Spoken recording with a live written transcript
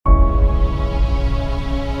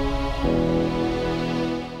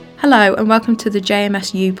Hello and welcome to the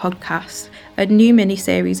JMSU podcast, a new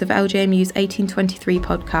mini-series of LJMU's 1823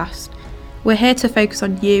 podcast. We're here to focus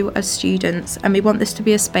on you as students, and we want this to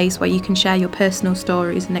be a space where you can share your personal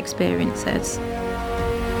stories and experiences.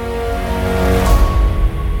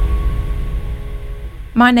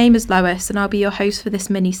 My name is Lois and I'll be your host for this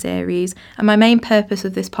mini-series, and my main purpose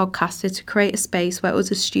of this podcast is to create a space where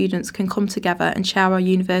us as students can come together and share our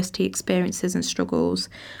university experiences and struggles.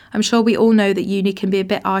 I'm sure we all know that uni can be a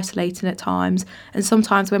bit isolating at times, and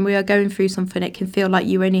sometimes when we are going through something it can feel like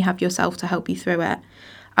you only have yourself to help you through it.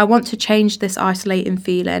 I want to change this isolating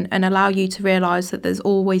feeling and allow you to realise that there's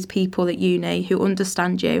always people at uni who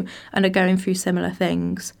understand you and are going through similar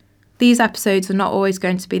things. These episodes are not always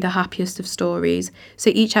going to be the happiest of stories, so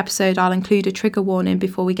each episode I'll include a trigger warning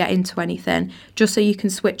before we get into anything, just so you can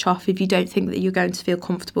switch off if you don't think that you're going to feel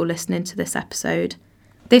comfortable listening to this episode.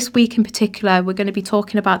 This week in particular, we're going to be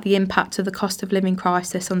talking about the impact of the cost of living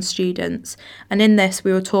crisis on students, and in this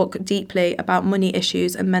we will talk deeply about money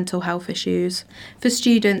issues and mental health issues. For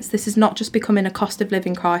students, this is not just becoming a cost of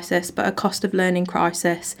living crisis, but a cost of learning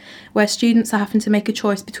crisis, where students are having to make a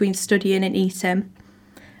choice between studying and eating.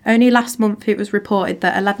 Only last month it was reported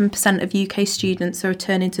that 11% of UK students are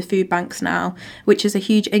returning to food banks now, which is a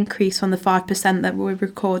huge increase from the 5% that were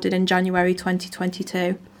recorded in January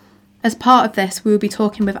 2022. As part of this, we will be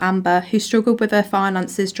talking with Amber, who struggled with her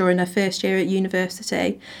finances during her first year at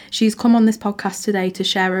university. She's come on this podcast today to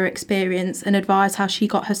share her experience and advise how she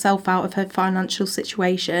got herself out of her financial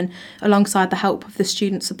situation, alongside the help of the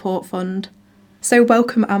Student Support Fund. So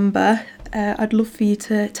welcome, Amber. I'd love for you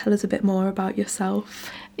to tell us a bit more about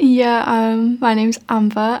yourself. My name's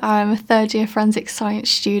Amber. I'm a third year forensic science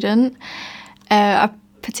student. I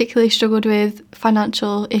particularly struggled with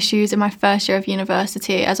financial issues in my first year of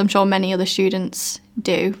university, as I'm sure many other students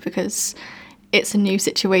do, because it's a new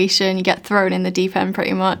situation, you get thrown in the deep end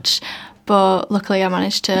pretty much, but luckily I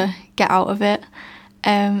managed to get out of it,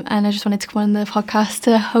 and I just wanted to come on the podcast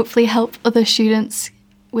to hopefully help other students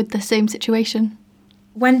with the same situation.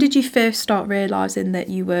 When did you first start realising that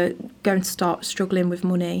you were going to start struggling with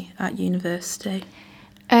money at university?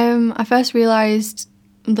 I first realised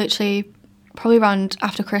literally probably around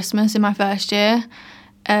after Christmas in my first year,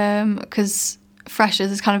 because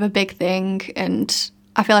freshers is kind of a big thing, and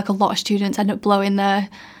I feel like a lot of students end up blowing their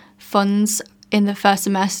funds in the first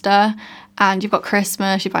semester, and you've got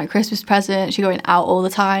Christmas, you're buying Christmas presents, you're going out all the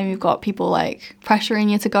time, you've got people like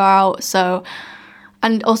pressuring you to go out,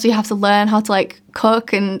 and also you have to learn how to like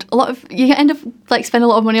cook, and you end up like spending a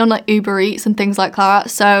lot of money on like Uber Eats and things like that.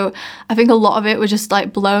 So I think a lot of it was just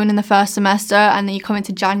like blown in the first semester, and then you come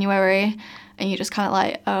into January and you're just kind of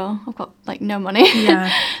like, oh, I've got like no money.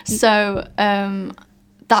 Yeah. So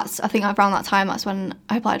I think around that time, that's when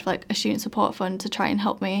I applied for like a student support fund to try and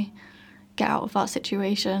help me get out of that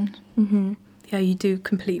situation. Mm-hmm. Yeah, you do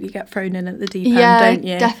completely get thrown in at the deep end, don't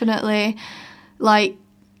you? Yeah, definitely. Like,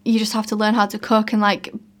 you just have to learn how to cook and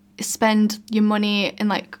like spend your money and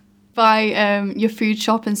like buy your food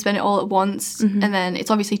shop and spend it all at once. Mm-hmm. And then it's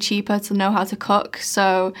obviously cheaper to know how to cook.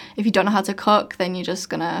 So if you don't know how to cook, then you're just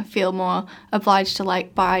gonna feel more obliged to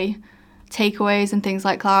like buy takeaways and things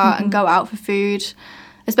like that, mm-hmm. and go out for food.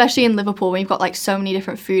 Especially in Liverpool, when you've got like so many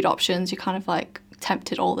different food options, you're kind of like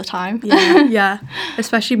tempted all the time. Yeah,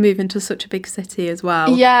 especially moving to such a big city as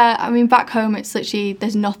well. Yeah, I mean back home it's literally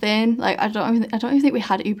there's nothing. Like I don't even think we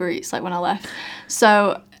had Uber Eats like when I left.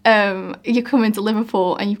 So you come into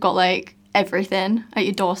Liverpool and you've got like everything at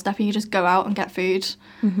your doorstep, and you just go out and get food.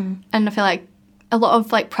 Mm-hmm. And I feel like a lot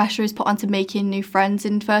of like pressure is put onto making new friends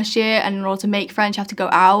in first year, and in order to make friends you have to go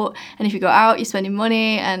out, and if you go out you're spending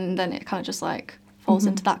money, and then it kind of just like falls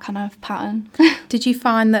into that kind of pattern. Did you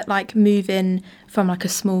find that like moving from like a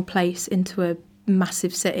small place into a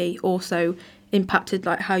massive city also impacted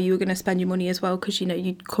like how you were going to spend your money as well? Because, you know,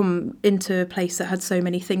 you'd come into a place that had so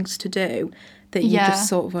many things to do that you just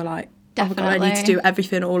sort of were like, definitely. Oh my God, I need to do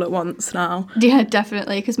everything all at once now. Yeah,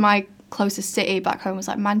 definitely. Because my closest city back home was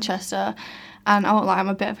like Manchester. And I won't lie, I'm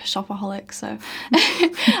a bit of a shopaholic, so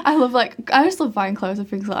I just love buying clothes and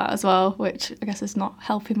things like that as well, which I guess is not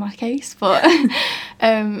helping my case. But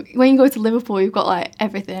when you go to Liverpool, you've got like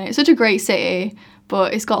everything. It's such a great city,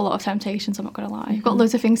 but it's got a lot of temptations, I'm not going to lie. You've got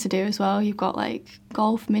loads of things to do as well. You've got like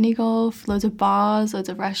golf, mini golf, loads of bars, loads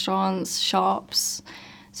of restaurants, shops.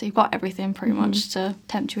 So you've got everything pretty much to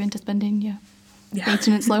tempt you into spending your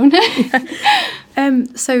maintenance loan.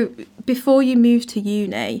 So before you moved to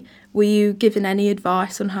uni, were you given any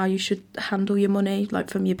advice on how you should handle your money, like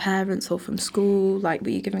from your parents or from school? Like,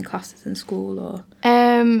 were you given classes in school or?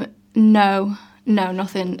 No,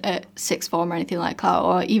 nothing at sixth form or anything like that,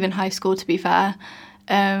 or even high school, to be fair.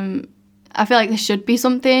 I feel like there should be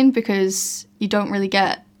something, because you don't really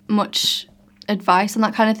get much advice on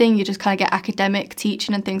that kind of thing. You just kind of get academic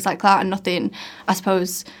teaching and things like that, and nothing, I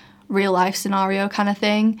suppose, real life scenario kind of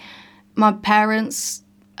thing. My parents,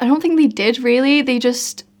 I don't think they did really. They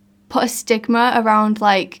just put a stigma around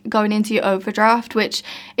like going into your overdraft, which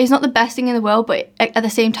is not the best thing in the world, but at the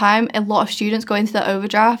same time, a lot of students go into the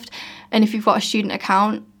overdraft, and if you've got a student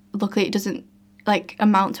account, luckily it doesn't like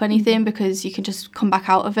amount to anything, because you can just come back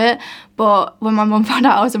out of it. But when my mum found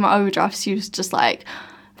out I was in my overdraft, she was just like,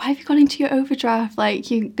 why have you gone into your overdraft? Like,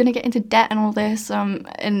 you're gonna get into debt and all this.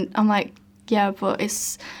 And I'm like, yeah, but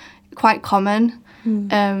it's quite common.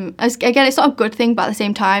 Again, it's not a good thing, but at the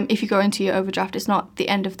same time, if you go into your overdraft, it's not the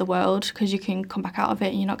end of the world, because you can come back out of it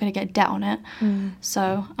and you're not going to get debt on it.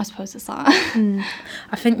 So I suppose it's that.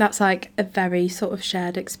 I think that's like a very sort of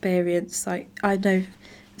shared experience. Like, I know,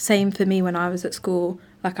 same for me when I was at school.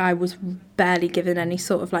 Like, I was barely given any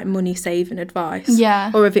sort of like money saving advice.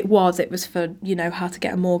 Yeah. Or if it was for, you know, how to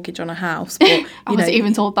get a mortgage on a house. But, you I wasn't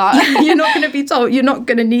even told that. You're not going to be told. You're not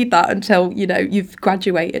going to need that until, you know, you've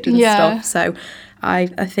graduated and stuff. So I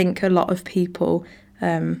think a lot of people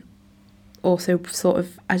also sort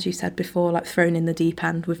of, as you said before, like thrown in the deep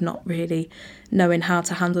end with not really knowing how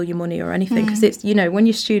to handle your money or anything. Because it's, you know, when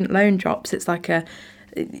your student loan drops, it's like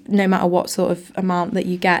no matter what sort of amount that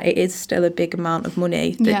you get, it is still a big amount of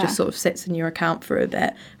money that just sort of sits in your account for a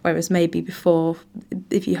bit. Whereas maybe before,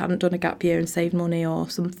 if you hadn't done a gap year and saved money or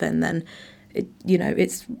something, then you know,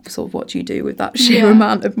 it's sort of what do you do with that sheer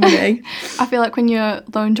amount of money. I feel like when your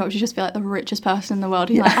loan drops, you just feel like the richest person in the world.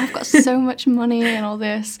 You're like, I've got so much money and all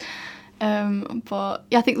this. But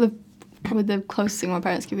yeah, I think probably the closest thing my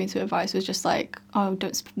parents gave me to advice was just like, oh,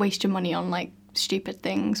 don't waste your money on like stupid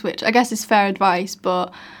things, which I guess is fair advice,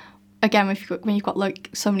 but again, when you've got like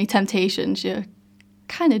so many temptations, you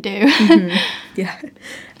kind of do.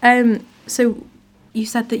 So you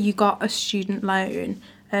said that you got a student loan.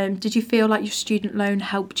 Did you feel like your student loan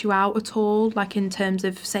helped you out at all, like in terms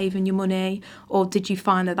of saving your money, or did you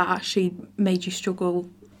find that actually made you struggle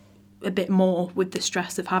a bit more with the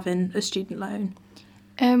stress of having a student loan?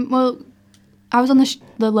 Well, I was on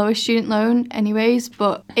the lowest student loan anyways,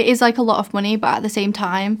 but it is like a lot of money, but at the same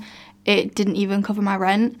time, it didn't even cover my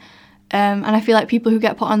rent. And I feel like people who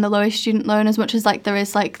get put on the lowest student loan, as much as like there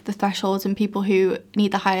is like the thresholds and people who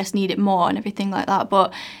need the highest need it more and everything like that,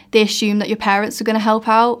 but they assume that your parents are going to help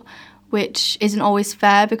out, which isn't always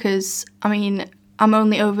fair, because I mean, my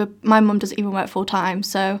mum doesn't even work full time,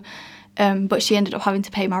 so but she ended up having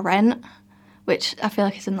to pay my rent, which I feel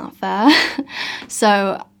like isn't that fair.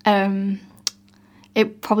 So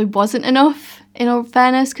it probably wasn't enough, in all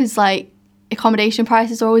fairness, because like accommodation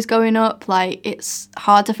prices are always going up. Like, it's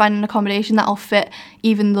hard to find an accommodation that'll fit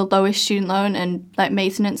even the lowest student loan and like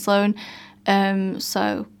maintenance loan.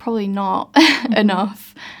 So probably not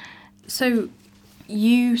enough. So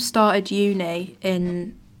you started uni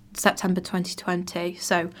in September 2020,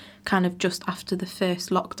 so kind of just after the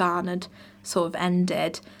first lockdown had sort of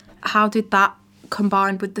ended. How did that,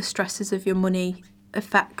 combined with the stresses of your money,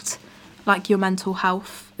 affect like your mental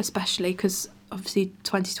health, especially because obviously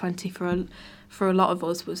 2020 for a lot of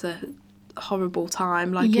us was a horrible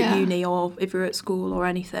time, like at uni or if you're at school or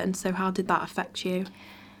anything. So how did that affect you?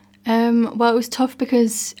 Well, it was tough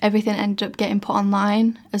because everything ended up getting put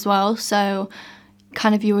online as well. So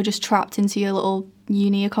kind of you were just trapped into your little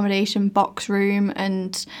uni accommodation box room,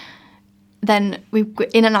 and then we were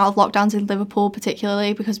in and out of lockdowns in Liverpool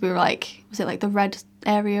particularly, because we were like, was it like the red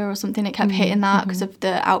area or something? It kept hitting that because of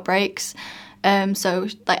the outbreaks. So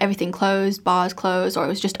like everything closed, bars closed, or it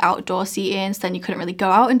was just outdoor seating, so then you couldn't really go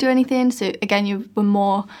out and do anything. So again, you were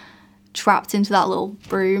more trapped into that little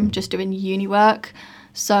room just doing uni work.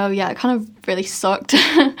 So yeah, it kind of really sucked.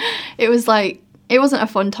 It was like, it wasn't a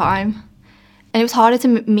fun time. And it was harder to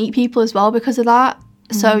meet people as well because of that.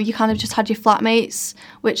 So you kind of just had your flatmates,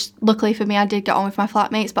 which luckily for me, I did get on with my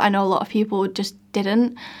flatmates, but I know a lot of people just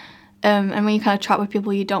didn't. And when you kind of trapped with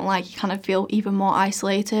people you don't like, you kind of feel even more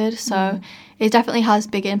isolated. So it definitely has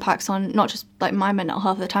big impacts on not just like my mental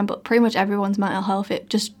health at the time, but pretty much everyone's mental health. It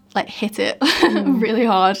just like hit it really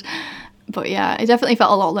hard. But yeah, it definitely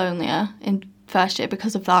felt a lot lonelier in first year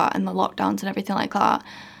because of that and the lockdowns and everything like that.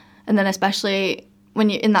 And then especially when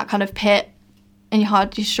you're in that kind of pit and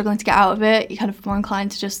you're struggling to get out of it, you're kind of more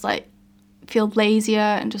inclined to just like feel lazier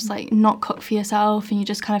and just like not cook for yourself, and you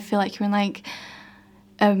just kind of feel like you're in like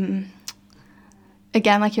again,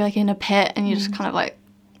 like you're like in a pit and you're just kind of like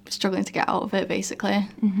struggling to get out of it basically.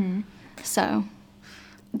 So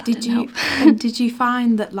did you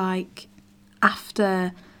find that like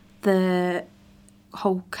after the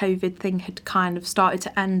whole COVID thing had kind of started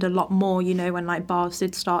to end a lot more, you know, when like bars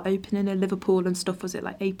did start opening in Liverpool and stuff. Was it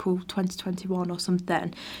like April 2021 or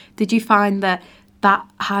something? Did you find that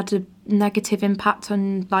had a negative impact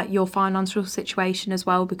on like your financial situation as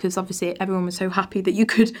well? Because obviously everyone was so happy that you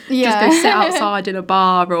could just go sit outside in a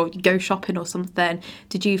bar or go shopping or something.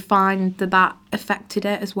 Did you find that affected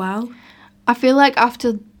it as well? I feel like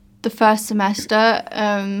after the first semester,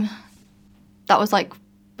 that was like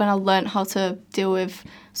when I learnt how to deal with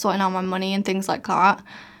sorting out my money and things like that.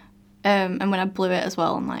 And when I blew it as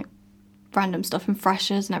well on like random stuff and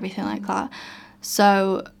freshers and everything like that.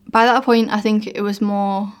 So by that point, I think I was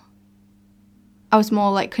more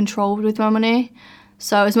like controlled with my money.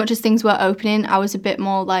 So as much as things were opening, I was a bit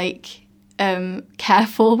more like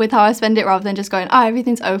careful with how I spend it, rather than just going, oh,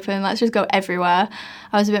 everything's open, let's just go everywhere.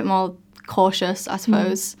 I was a bit more cautious, I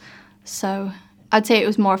suppose. So I'd say it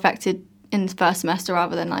was more affected in the first semester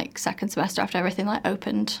rather than like second semester after everything like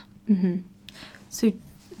opened. So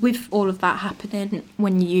with all of that happening,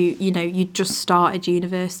 when you just started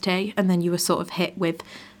university and then you were sort of hit with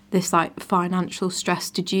this like financial stress,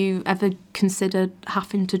 did you ever consider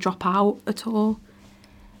having to drop out at all?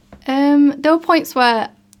 There were points where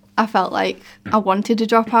I felt like I wanted to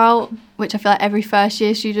drop out, which I feel like every first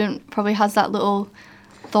year student probably has that little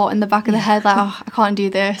thought in the back of the head, like, oh, I can't do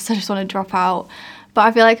this, I just want to drop out. But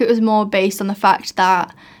I feel like it was more based on the fact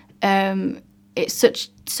that it's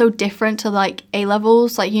so different to like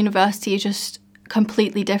A-levels. Like university is just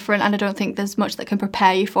completely different, and I don't think there's much that can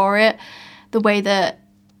prepare you for it. The way that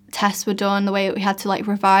tests were done, the way that we had to like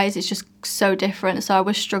revise, it's just so different. So I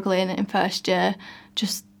was struggling in first year,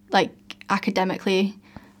 just like academically,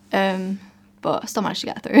 but I still managed to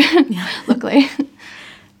get through, luckily.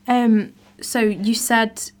 So you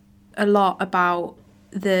said a lot about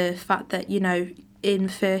the fact that, you know, in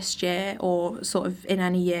first year or sort of in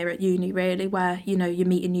any year at uni really, where, you know, you're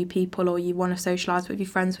meeting new people or you want to socialise with your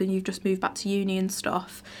friends when you've just moved back to uni and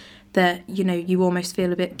stuff, that, you know, you almost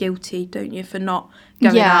feel a bit guilty, don't you, for not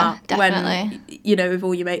going out definitely. when, you know, if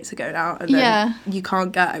all your mates are going out and then you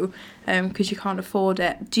can't go because you can't afford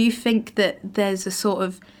it. Do you think that there's a sort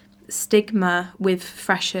of stigma with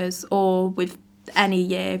freshers or with any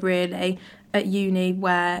year really at uni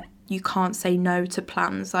where you can't say no to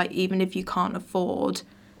plans, like even if you can't afford,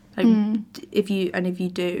 like, if you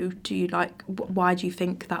do you like, why do you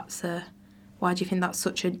think that's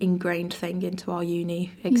such an ingrained thing into our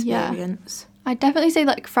uni experience? I'd definitely say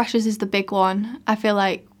like freshers is the big one. I feel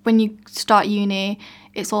like when you start uni,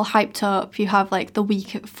 it's all hyped up, you have like the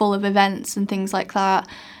week full of events and things like that,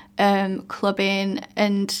 clubbing,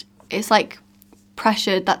 and it's like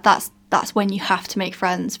pressured that's when you have to make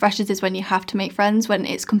friends. Freshers is when you have to make friends, when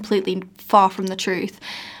it's completely far from the truth.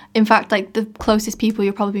 In fact, like the closest people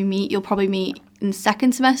you'll probably meet in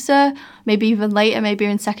second semester, maybe even later, maybe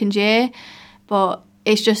in second year. But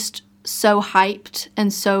it's just so hyped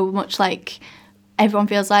and so much like everyone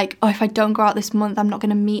feels like, oh, if I don't go out this month, I'm not going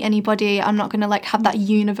to meet anybody. I'm not going to like have that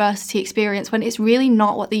university experience, when it's really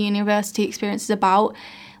not what the university experience is about.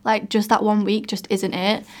 Like just that 1 week just isn't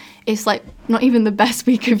it. It's like not even the best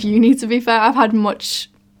week of uni, to be fair. I've had much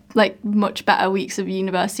better weeks of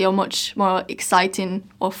university, or much more exciting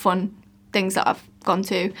or fun things that I've gone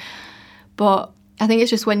to. But I think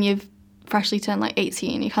it's just when you've freshly turned like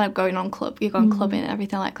 18, you're kind of going on clubbing and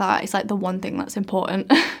everything like that. It's like the one thing that's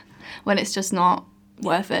important when it's just not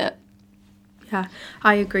worth it. Yeah,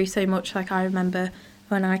 I agree so much. Like I remember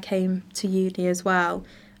when I came to uni as well,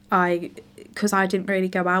 because I didn't really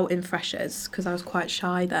go out in freshers because I was quite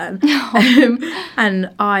shy then. And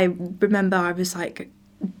I remember I was like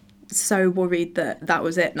so worried that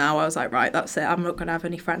was it now. I was like, right, that's it. I'm not going to have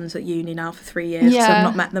any friends at uni now for 3 years because I've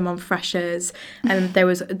not met them on freshers. And there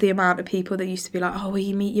was the amount of people that used to be like, oh, will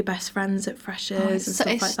you meet your best friends at freshers and stuff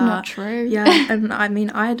like that. It's not true. Yeah, and I mean,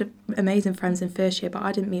 I had amazing friends in first year, but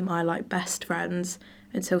I didn't meet my like best friends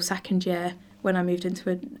until second year, when I moved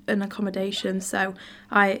into an accommodation. So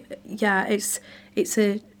it's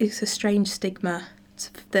a strange stigma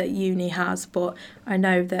that uni has, but I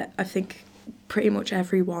know that I think pretty much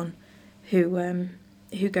everyone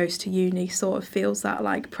who goes to uni sort of feels that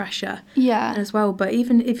like pressure as well. But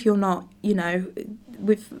even if you're not, you know,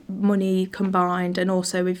 with money combined, and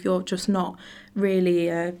also if you're just not really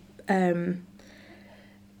a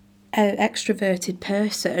extroverted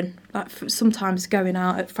person, like sometimes going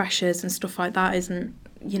out at freshers and stuff like that isn't,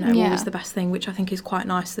 you know, always the best thing, which I think is quite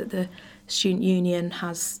nice that the student union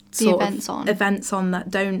has events on that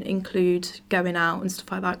don't include going out and stuff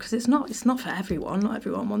like that, because it's not for everyone. Not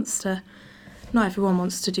everyone wants to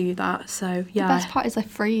do that. So yeah, the best part is they're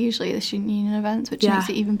free usually, the student union events, which makes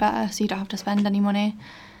it even better, so you don't have to spend any money.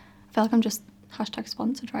 I feel like I'm just Hashtag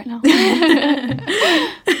sponsored right now.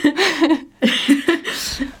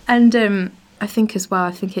 And I think as well,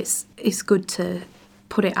 I think it's good to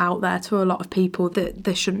put it out there to a lot of people that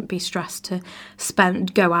they shouldn't be stressed to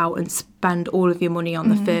go out and spend all of your money on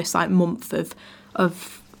the first like month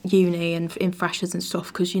of uni and in freshers and stuff,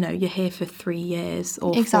 because you know you're here for 3 years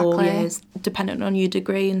or 4 years depending on your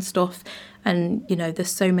degree and stuff, and you know there's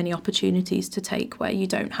so many opportunities to take where you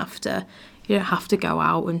don't have to go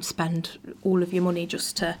out and spend all of your money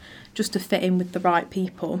just to fit in with the right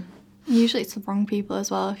people. Usually it's the wrong people as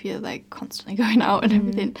well if you're like constantly going out and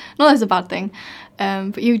everything. Not that it's a bad thing,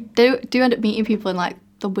 but you do end up meeting people in like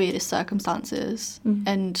the weirdest circumstances,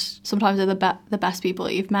 and sometimes they're the best people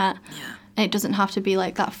that you've met. Yeah. And it doesn't have to be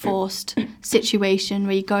like that forced situation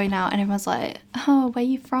where you're going out and everyone's like, oh, where are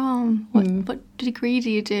you from? What degree do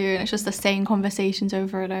you do? And it's just the same conversations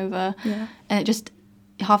over and over. Yeah. And it just,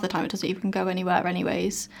 half the time it doesn't even go anywhere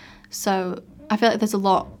anyways. So I feel like there's a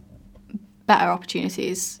lot better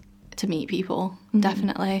opportunities to meet people,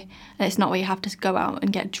 definitely. And it's not where you have to go out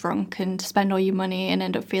and get drunk and spend all your money and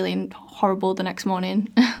end up feeling horrible the next morning.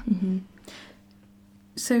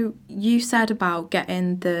 So you said about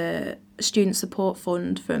getting the student support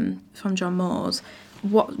fund from John Moores.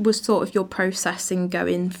 What was sort of your process in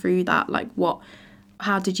going through that? Like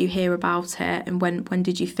how did you hear about it, and when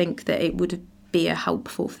did you think that it would be a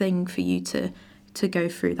helpful thing for you to go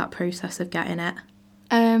through that process of getting it?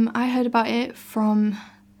 I heard about it from,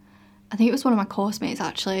 I think it was one of my course mates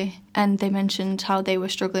actually, and they mentioned how they were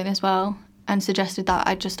struggling as well and suggested that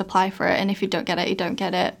I just apply for it, and if you don't get it, you don't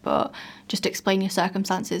get it, but just explain your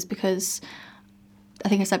circumstances, because I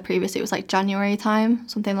think I said previously it was like January time,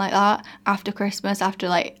 something like that, after Christmas, after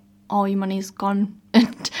like all your money's gone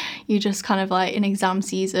and you're just kind of like in exam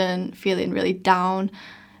season feeling really down.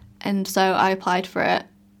 And so I applied for it,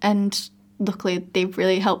 and luckily they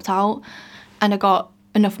really helped out, and I got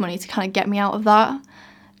enough money to kind of get me out of that.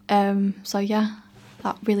 So yeah,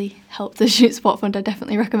 that really helped the Student Support Fund. I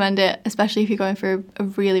definitely recommend it, especially if you're going through a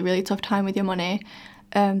really, really tough time with your money.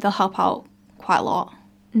 They'll help out quite a lot.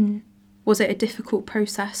 Was it a difficult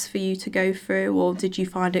process for you to go through, or did you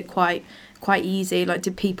find it quite easy? Like,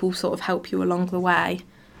 did people sort of help you along the way?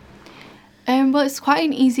 Well, it's quite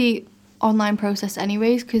an easy online process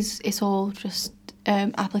anyways, because it's all just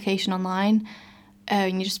application online.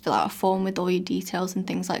 You just fill out a form with all your details and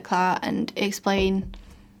things like that, and explain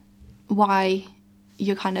why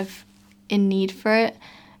you're kind of in need for it.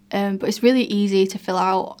 But it's really easy to fill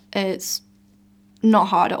out. It's not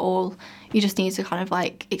hard at all. You just need to kind of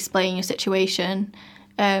like explain your situation,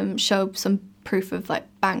 show some proof of like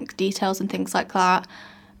bank details and things like that,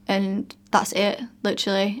 and that's it,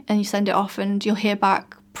 literally. And you send it off and you'll hear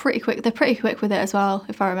back pretty quick. They're pretty quick with it as well,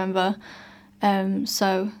 if I remember.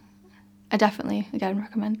 So I definitely, again,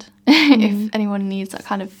 recommend if anyone needs that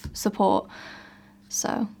kind of support.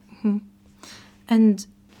 So. And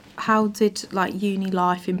how did like uni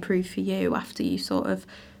life improve for you after you sort of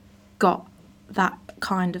got that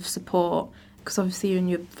kind of support? Because obviously you're in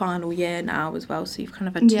your final year now as well, so you've kind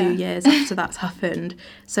of had 2 years after that's happened.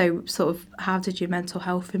 So sort of how did your mental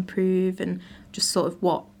health improve, and just sort of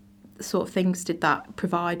what sort of things did that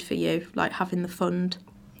provide for you, like having the fund?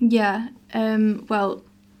 Yeah, well,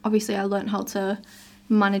 obviously I learned how to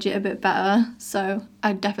manage it a bit better, so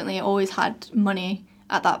I definitely always had money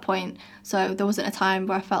at that point. So there wasn't a time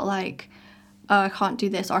where I felt like, oh, I can't do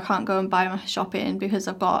this, or I can't go and buy my shopping because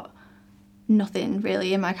I've got nothing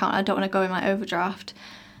really in my account. I don't want to go in my overdraft.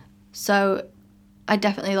 So I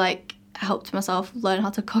definitely like helped myself learn how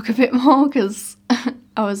to cook a bit more, because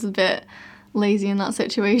I was a bit lazy in that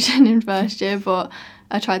situation in first year, but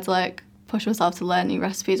I tried to like push myself to learn new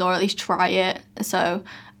recipes, or at least try it. So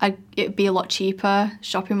it'd be a lot cheaper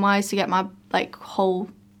shopping wise to get my like whole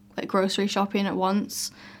like grocery shopping at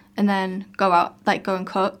once, and then go and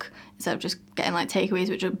cook, instead of just getting like takeaways,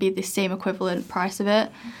 which would be the same equivalent price of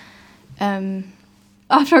it.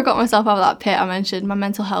 After I got myself out of that pit, I mentioned my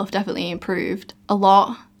mental health definitely improved a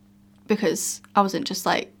lot, because I wasn't just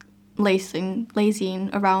like lazying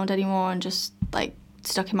around anymore and just like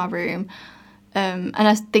stuck in my room. And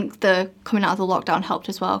I think the coming out of the lockdown helped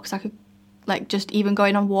as well, because I could like just even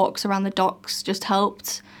going on walks around the docks just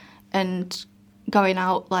helped, and going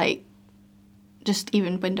out like just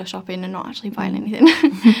even window shopping and not actually buying anything.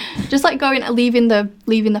 Just like leaving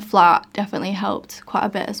the flat definitely helped quite a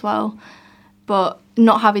bit as well. But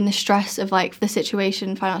not having the stress of like the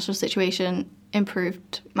financial situation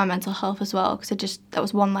improved my mental health as well, because that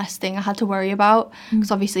was one less thing I had to worry about.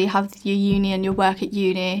 Because obviously you have your uni and your work at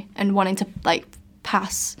uni, and wanting to like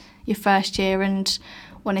pass your first year and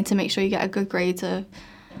wanting to make sure you get a good grade to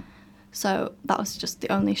So that was just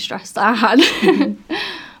the only stress that I had.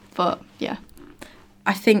 But yeah.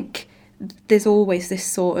 I think there's always this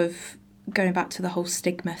sort of, going back to the whole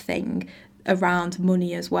stigma thing around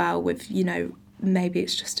money as well, with, you know, maybe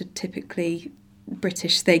it's just a typically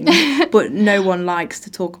British thing, but no one likes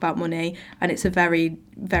to talk about money, and it's a very,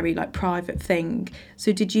 very like private thing.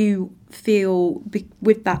 So did you feel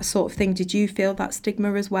with that sort of thing, did you feel that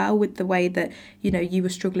stigma as well, with the way that, you know, you were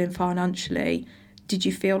struggling financially? Did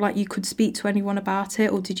you feel like you could speak to anyone about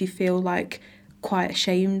it, or did you feel like quite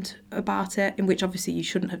ashamed about it, in which obviously you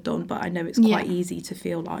shouldn't have done, but I know it's quite easy to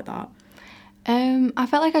feel like that? I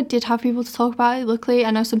felt like I did have people to talk about it, luckily.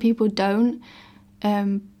 I know some people don't,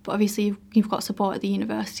 but obviously you've got support at the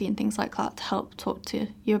university and things like that to help talk to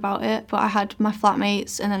you about it. But I had my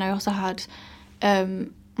flatmates, and then I also had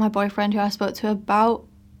my boyfriend who I spoke to about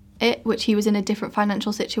it, which he was in a different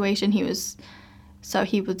financial situation. He was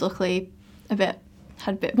luckily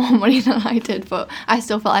had a bit more money than I did, but I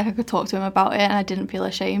still felt like I could talk to him about it and I didn't feel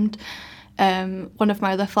ashamed. One of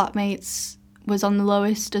my other flatmates was on the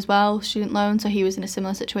lowest as well, student loan, so he was in a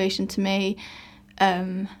similar situation to me,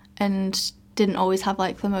 and didn't always have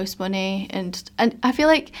like the most money, and I feel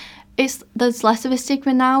like there's less of a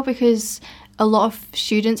stigma now, because a lot of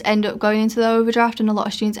students end up going into the overdraft, and a lot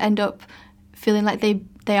of students end up feeling like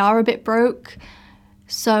they are a bit broke.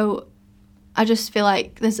 So I just feel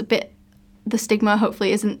like there's a bit, the stigma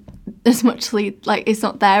hopefully isn't as much, like it's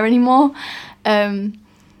not there anymore.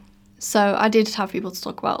 So I did have people to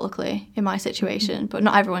talk about, luckily, in my situation, but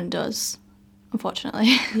not everyone does,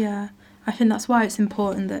 unfortunately. Yeah, I think that's why it's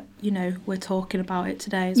important that, you know, we're talking about it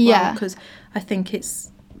today as well, because I think it's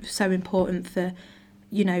so important for,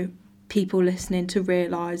 you know, people listening to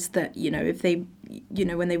realise that, you know, if they, you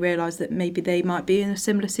know, when they realise that maybe they might be in a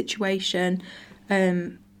similar situation,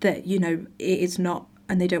 that, you know, it is not,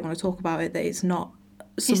 and they don't want to talk about it, that it's not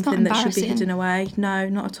something that should be hidden away. No,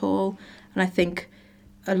 not at all. And I think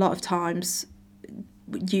a lot of times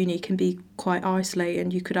uni can be quite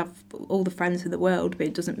isolating. You could have all the friends in the world, but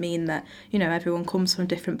it doesn't mean that, you know, everyone comes from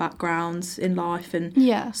different backgrounds in life,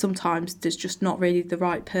 and sometimes there's just not really the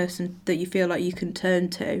right person that you feel like you can turn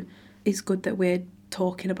to. It's good that we're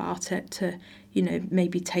talking about it to, you know,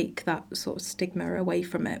 maybe take that sort of stigma away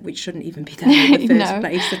from it, which shouldn't even be there in the first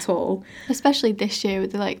place at all. Especially this year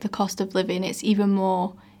with the cost of living, it's even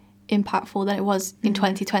more impactful than it was in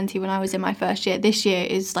 2020 when I was in my first year. This year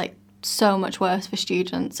is like so much worse for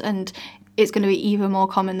students, and it's going to be even more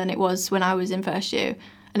common than it was when I was in first year,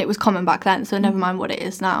 and it was common back then, so never mind what it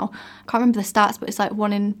is now. I can't remember the stats, but it's like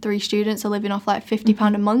 1 in 3 students are living off like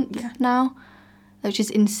 £50 a month now, which is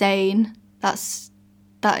insane. That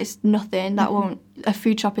is nothing. That won't, a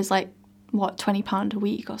food shop is like what, £20 a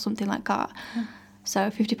week or something like that. So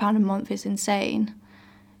 £50 a month is insane,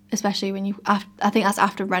 especially when I think that's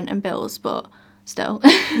after rent and bills, but still,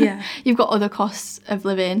 you've got other costs of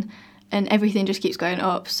living, and everything just keeps going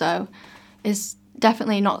up. So it's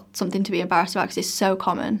definitely not something to be embarrassed about, because it's so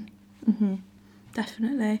common.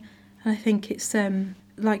 Definitely. And I think it's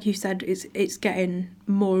like you said, it's getting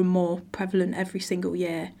more and more prevalent every single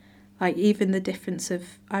year. Like, even the difference of,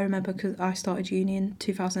 I remember, because I started uni in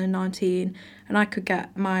 2019, and I could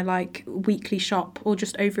get my like weekly shop, or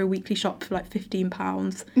just over a weekly shop, for like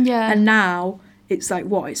 £15. And now it's like,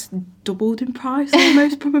 what, it's doubled in price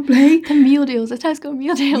almost, probably. The meal deals, the Tesco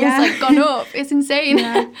meal deals, like gone up. It's insane.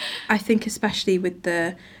 I think especially with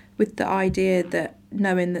the idea that,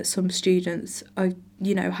 knowing that some students are,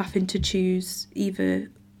 you know, having to choose either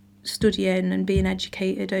studying and being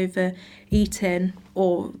educated over eating,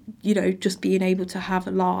 or, you know, just being able to have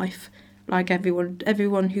a life. Like,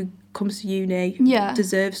 everyone who comes to uni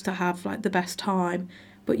deserves to have like the best time,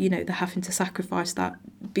 but, you know, they're having to sacrifice that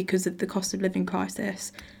because of the cost of living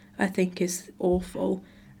crisis, I think is awful.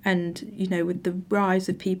 And, you know, with the rise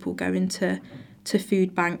of people going to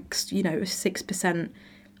food banks, you know, a 6%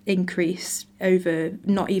 increase over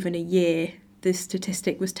not even a year. The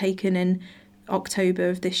statistic was taken in October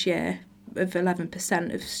of this year, of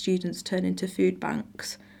 11% of students turning to food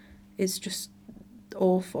banks, is just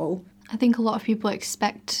awful. I think a lot of people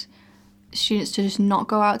expect students to just not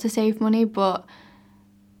go out to save money, but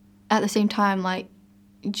at the same time, like,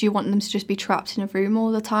 do you want them to just be trapped in a room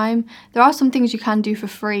all the time? There are some things you can do for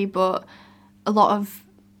free, but a lot of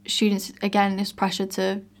students, again, is pressured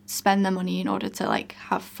to spend their money in order to like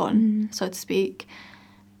have fun, so to speak.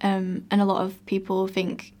 And a lot of people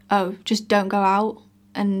think, oh, just don't go out,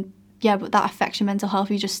 and but that affects your mental health.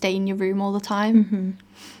 You just stay in your room all the time.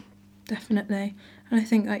 Definitely. And I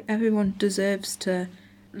think like everyone deserves to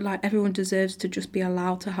just be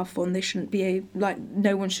allowed to have fun. They shouldn't be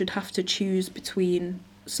no one should have to choose between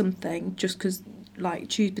something just because like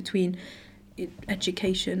choose between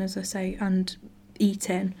education, as I say, and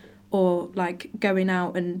eating, or like going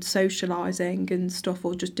out and socialising and stuff,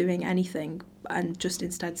 or just doing anything and just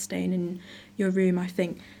instead staying in your room. I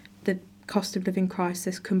think the cost of living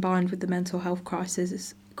crisis combined with the mental health crisis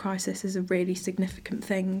is a really significant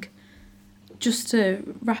thing. Just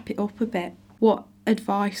to wrap it up a bit, what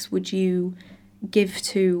advice would you give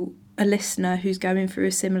to a listener who's going through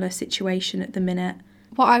a similar situation at the minute?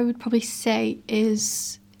 What I would probably say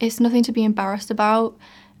is it's nothing to be embarrassed about.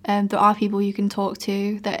 There are people you can talk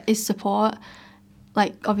to. There is support.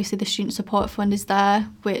 Like, obviously the Student Support Fund is there,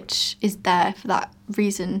 which is there for that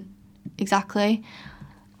reason exactly.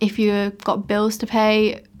 If you've got bills to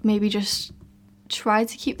pay, maybe just try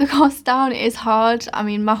to keep the costs down. It is hard. I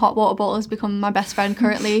mean, my hot water bottle has become my best friend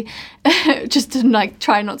currently, just to like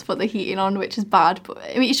try not to put the heating on, which is bad. But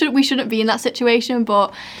I mean, we shouldn't be in that situation.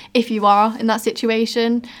 But if you are in that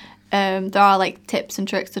situation, there are like tips and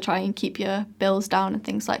tricks to try and keep your bills down and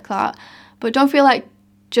things like that. But don't feel like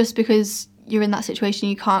just because you're in that situation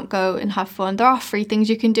you can't go and have fun. There are free things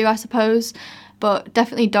you can do, I suppose, but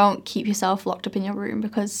definitely don't keep yourself locked up in your room,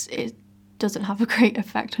 because it doesn't have a great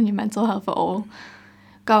effect on your mental health at all.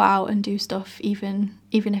 Go out and do stuff, even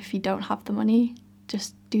if you don't have the money.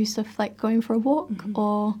 Just do stuff like going for a walk,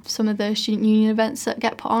 or some of the student union events that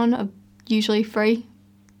get put on are usually free,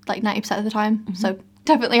 like 90% of the time. So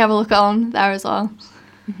definitely have a look on there as well.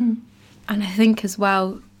 And I think as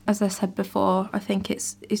well, as I said before, I think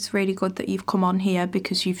it's really good that you've come on here,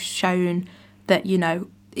 because you've shown that, you know,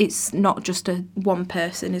 it's not just one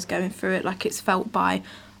person is going through it. Like, it's felt by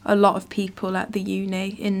a lot of people at the uni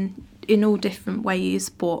in all different ways.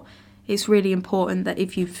 But it's really important that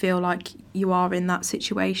if you feel like you are in that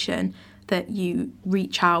situation, that you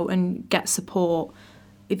reach out and get support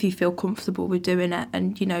if you feel comfortable with doing it,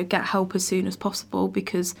 and, you know, get help as soon as possible,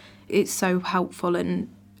 because it's so helpful. And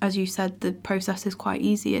as you said, the process is quite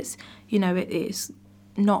easy. It's, you know, it is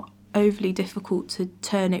not overly difficult to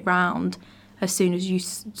turn it round as soon as you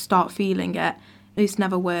start feeling it. It's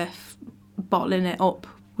never worth bottling it up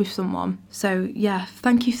with someone. So yeah,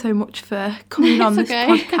 thank you so much for coming on this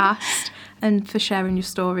podcast and for sharing your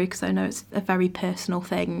story, because I know it's a very personal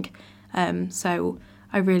thing. So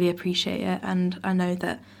I really appreciate it, and I know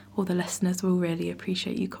that all the listeners will really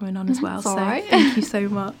appreciate you coming on as well. So thank you so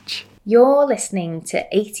much. You're listening to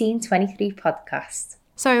 1823 Podcast.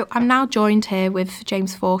 So I'm now joined here with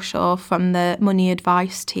James Forshaw from the Money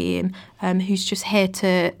Advice team, who's just here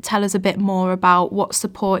to tell us a bit more about what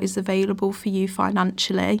support is available for you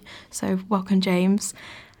financially. So welcome, James.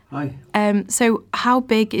 Hi. So how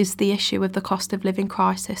big is the issue of the cost of living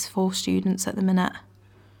crisis for students at the minute?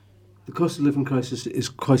 The cost of living crisis is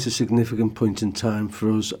quite a significant point in time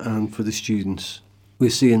for us and for the students.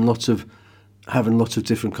 We're seeing having lots of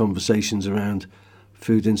different conversations around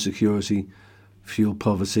food insecurity, fuel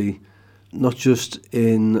poverty, not just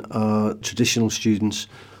in our traditional students,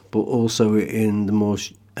 but also in the more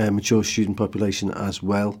mature student population as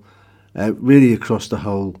well, really across the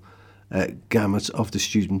whole gamut of the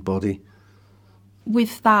student body.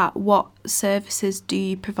 With that, what services do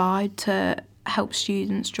you provide to help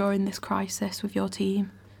students during this crisis with your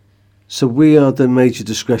team? So we are the major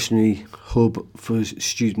discretionary hub for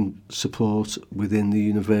student support within the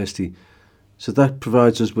university. So that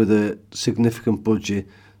provides us with a significant budget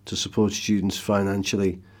to support students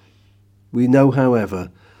financially. We know,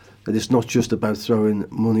 however, that it's not just about throwing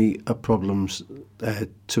money at problems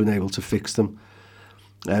to enable to fix them.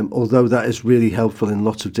 Although that is really helpful in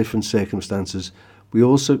lots of different circumstances, we're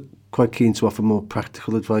also quite keen to offer more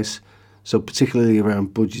practical advice. So particularly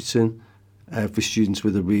around budgeting for students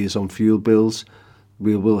with arrears on fuel bills.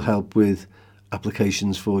 We will help with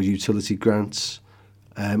applications for utility grants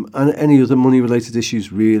and any other money-related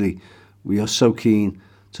issues, really. We are so keen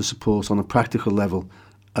to support on a practical level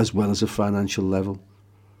as well as a financial level.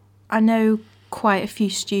 I know quite a few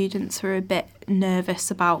students are a bit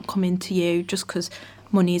nervous about coming to you, just because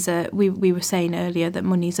we were saying earlier that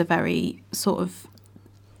money's a very sort of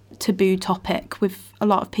taboo topic with a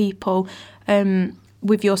lot of people.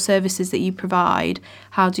 With your services that you provide,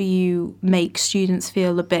 how do you make students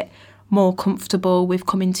feel a bit more comfortable with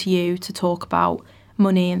coming to you to talk about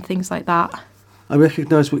money and things like that? I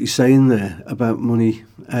recognise what you're saying there about money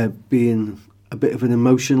being a bit of an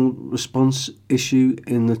emotional response issue,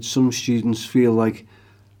 in that some students feel like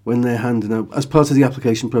when they're handing out, as part of the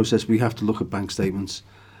application process, we have to look at bank statements,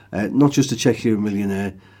 not just to check you're a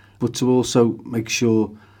millionaire, but to also make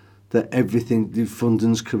sure that everything, the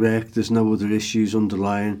funding's correct, there's no other issues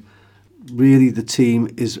underlying. Really, the team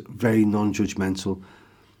is very non-judgmental.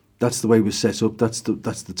 That's the way we're set up. That's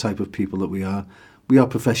the type of people that we are. we are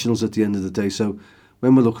professionals at the end of the day. So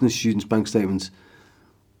when we're looking at students' bank statements,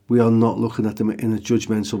 we are not looking at them in a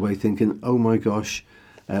judgmental way, thinking, oh my gosh,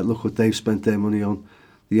 look what they've spent their money on.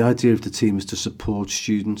 The idea of the team is to support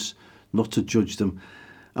students, not to judge them.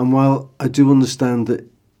 And while I do understand that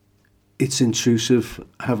it's intrusive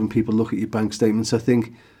having people look at your bank statements, I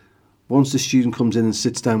think once the student comes in and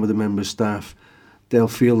sits down with a member of staff, they'll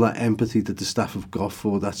feel that empathy that the staff have got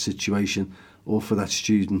for that situation or for that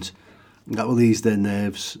student. That will ease their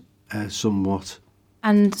nerves somewhat.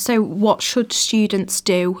 And so what should students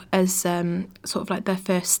do as sort of like their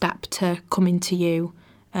first step to coming to you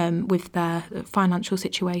with their financial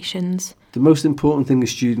situations? The most important thing a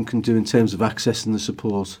student can do in terms of accessing the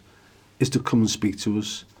support is to come and speak to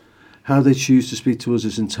us. How they choose to speak to us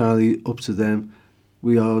is entirely up to them.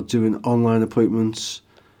 We are doing online appointments,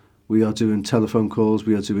 we are doing telephone calls,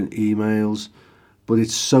 we are doing emails, but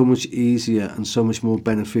it's so much easier and so much more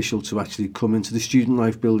beneficial to actually come into the Student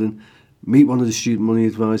Life building, meet one of the student money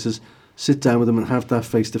advisors, sit down with them and have that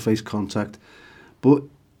face-to-face contact. But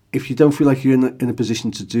if you don't feel like you're in a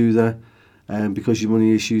position to do that because of your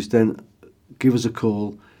money issues, then give us a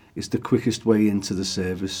call. It's the quickest way into the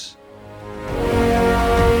service.